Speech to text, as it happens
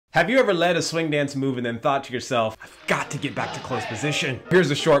Have you ever led a swing dance move and then thought to yourself, I've got to get back to close position? Here's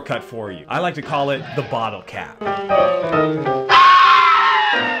a shortcut for you. I like to call it the bottle cap.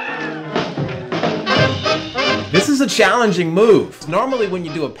 This is a challenging move. Normally when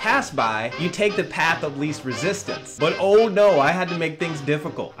you do a pass by, you take the path of least resistance. But oh no, I had to make things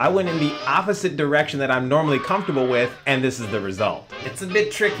difficult. I went in the opposite direction that I'm normally comfortable with, and this is the result. It's a bit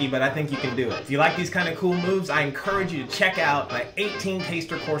tricky, but I think you can do it. If you like these kind of cool moves, I encourage you to check out my 18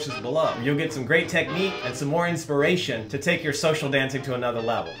 taster courses below. You'll get some great technique and some more inspiration to take your social dancing to another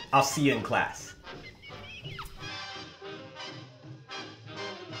level. I'll see you in class.